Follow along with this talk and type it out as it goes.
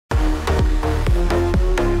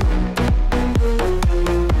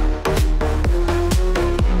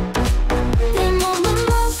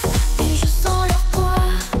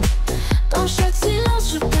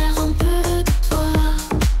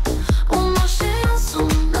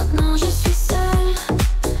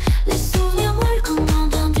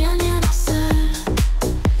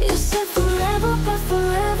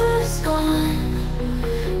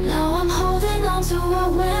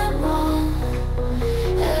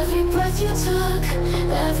took,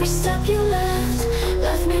 every step you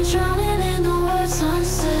left me drowning in the words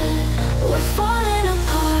unsaid. We're falling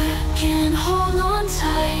apart, can't hold on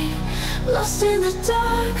tight, lost in the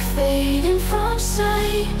dark, fading from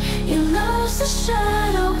sight. You lose the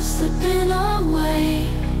shadows slipping away.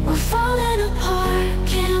 We're falling apart,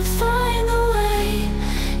 can't find the way.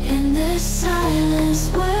 In this silence,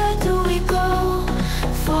 where do we go?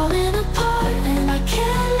 Falling apart and I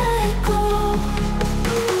can't let go.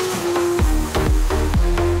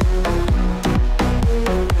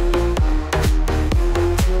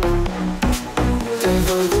 Te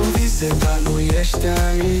văd în vise, dar nu ești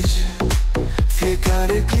aici.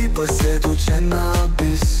 Fiecare clipă se duce în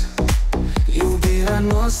abis. Iubirea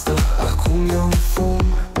noastră acum e un fum,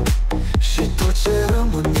 și tot ce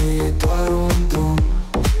rămâne e doar un drum.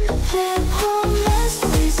 Les promesses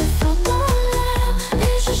brisées par ton l'air,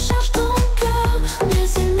 et je cherche ton cœur, mais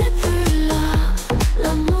il n'est plus là.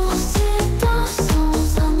 L'amour s'éteint sans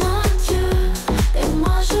un adieu, et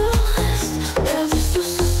moi je reste perdu sous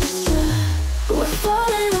ce ciel. We're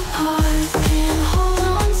falling apart, can't hold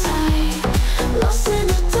on tight, lost in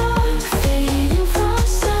the dark, fading from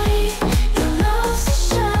sight. You lost the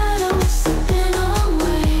shadows slipping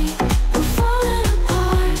away. We're falling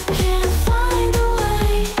apart, can't find a way.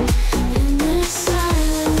 In this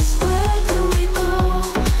silence, where do we go?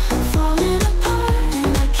 Falling apart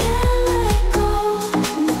and I can't let go.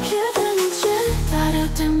 Ne pierdem încet, dar eu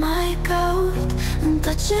te mai caut, în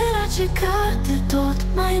tăcerea ce cade tot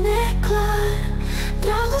mai neclar.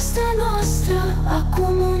 Dragostea noastră,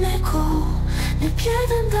 acum un ecou. Ne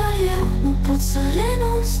pierdem, dar eu nu pot să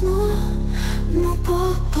renunț, nu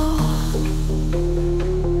pot.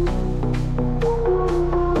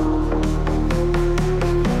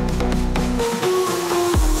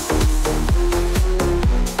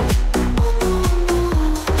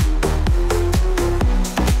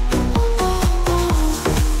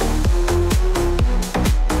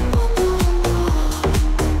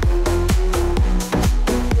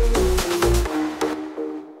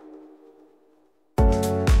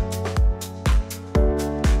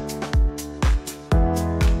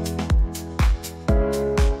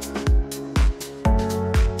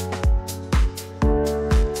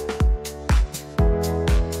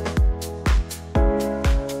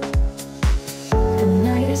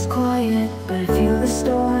 Quiet, but I feel the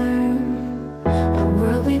storm. The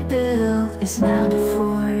world we built is now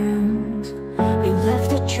deformed. We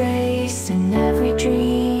left a trace in every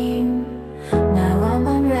dream. Now I'm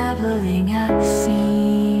unraveling at the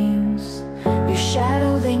seams. Your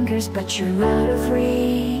shadow lingers, but you're out of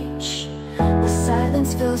reach. The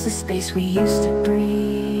silence fills the space we used to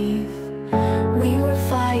breathe. We were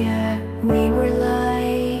fire, we were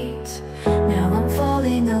light. Now I'm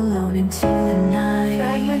falling alone into the night.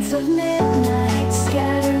 Fragments of midnight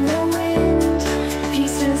scatter the wind,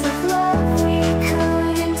 pieces of love we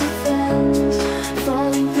couldn't defend,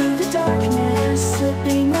 falling through the darkness,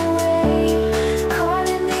 slipping away, caught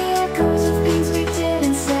in the echoes of things we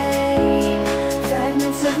didn't say.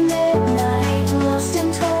 Fragments of midnight, lost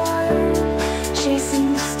and torn, chasing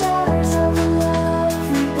the stars of a love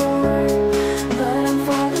reborn. But I'm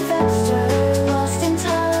falling faster, lost in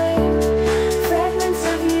time. Fragments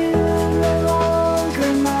of you, no longer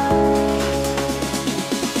mine.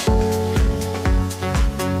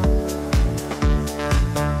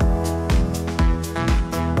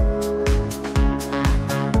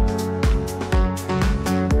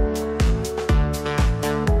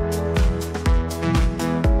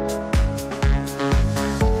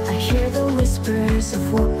 I hear the whispers of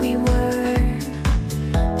what we were,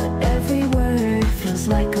 but every word feels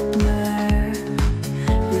like a blur.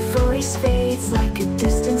 Your voice fades like a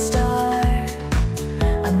distant star.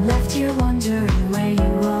 I'm left here wondering where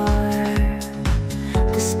you are.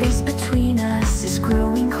 The space between us is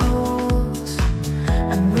growing cold.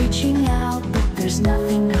 I'm reaching out, but there's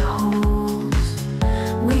nothing to hold.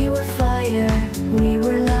 We were fire, we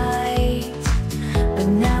were light, but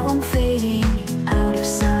now I'm fading out of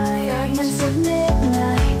sight. Fragments of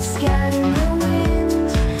midnight scatter the wind,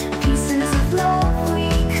 pieces of love we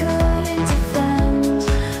could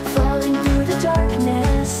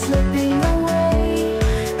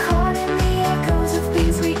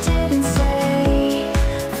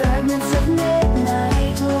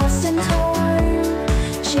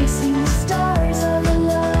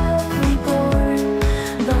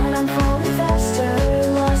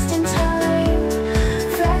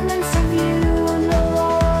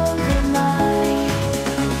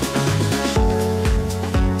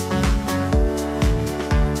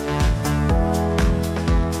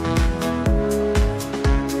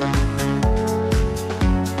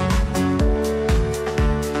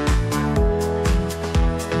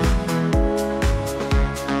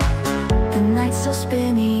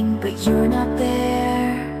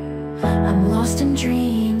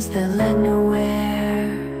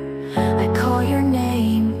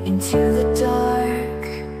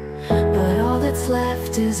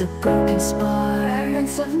left is a broken spark.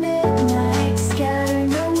 Fragments of midnight scattered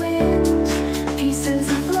the wind, pieces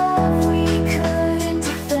of love we couldn't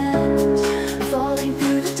defend, falling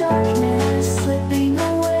through the darkness, slipping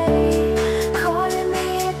away, caught in the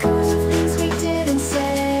echoes of things we didn't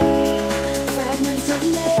say. Fragments of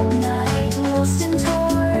midnight, lost and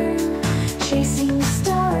torn, chasing the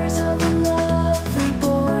stars of a love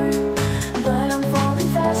reborn. But I'm falling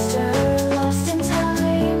faster, lost in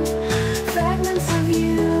time, fragments of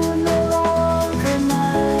you no longer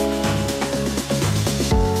mine.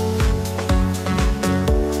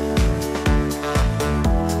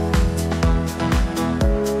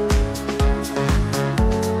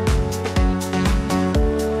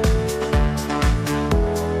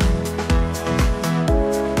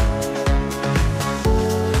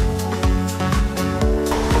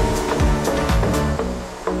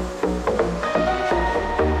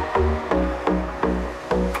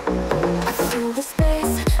 Through the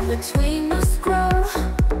space between us grow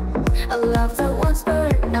a love that once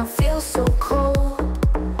burned, now feels so cold.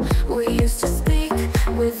 We used to speak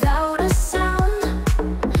without a sound,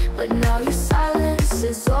 but now your silence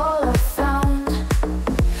is all I found.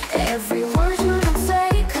 Every word you don't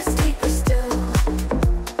say cuts deeper still.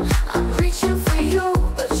 I'm reaching for you,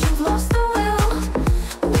 but you've lost the will.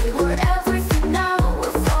 We were everything, now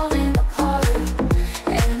we're falling apart,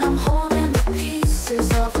 and I'm holding the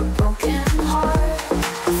pieces of a broken heart.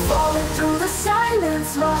 Falling through the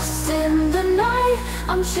silence, lost in the night,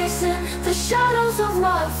 I'm chasing the shadows of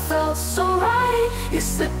what felt so right. You're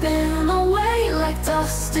slipping away like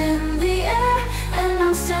dust in the air, and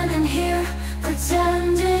I'm standing here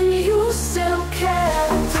pretending you still care.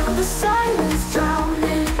 Through the silence,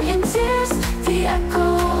 drowning in tears, the echo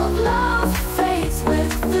of love fades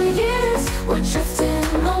with the years. We're drifting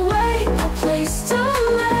away, no place to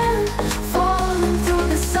land, falling through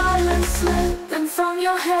the silence, slipping from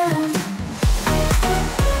your hand.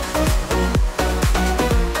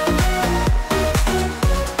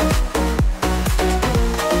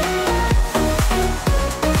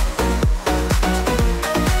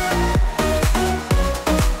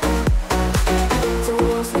 The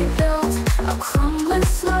walls we built are crumbling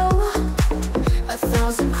slow,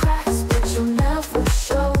 1,000 cracks, but you'll never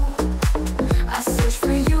show. I search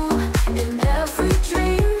for you in every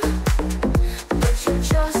dream, but you're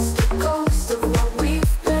just a ghost of what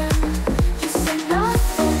we've been. You say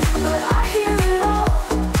nothing, but I hear it all.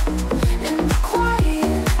 In the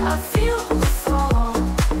quiet, I feel the fall.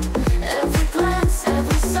 Every glance,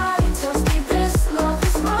 every sigh tells me this love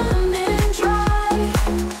is running dry.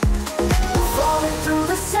 Falling through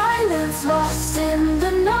the silence, lost in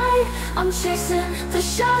the night, I'm chasing the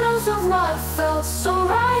shadows of what felt so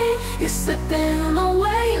right. You're slipping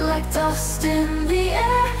away like dust in the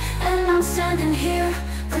air, and I'm standing here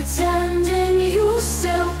pretending you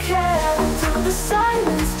still care. Through the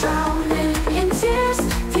silence, drowning in tears,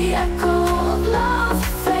 the echo of love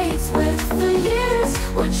fades with the years.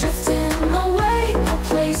 We're drifting away, no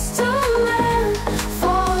place to land,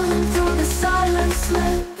 falling through the silence,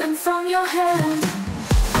 slipping from your hand.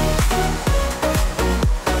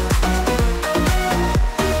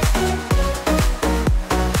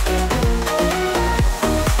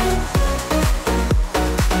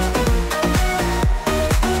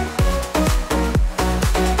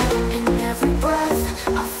 In every breath,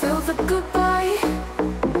 I feel the goodbye,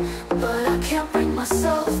 but I can't bring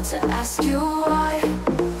myself to ask you why.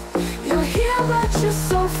 You're here, but you're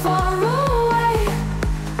so far away.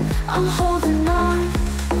 I'm holding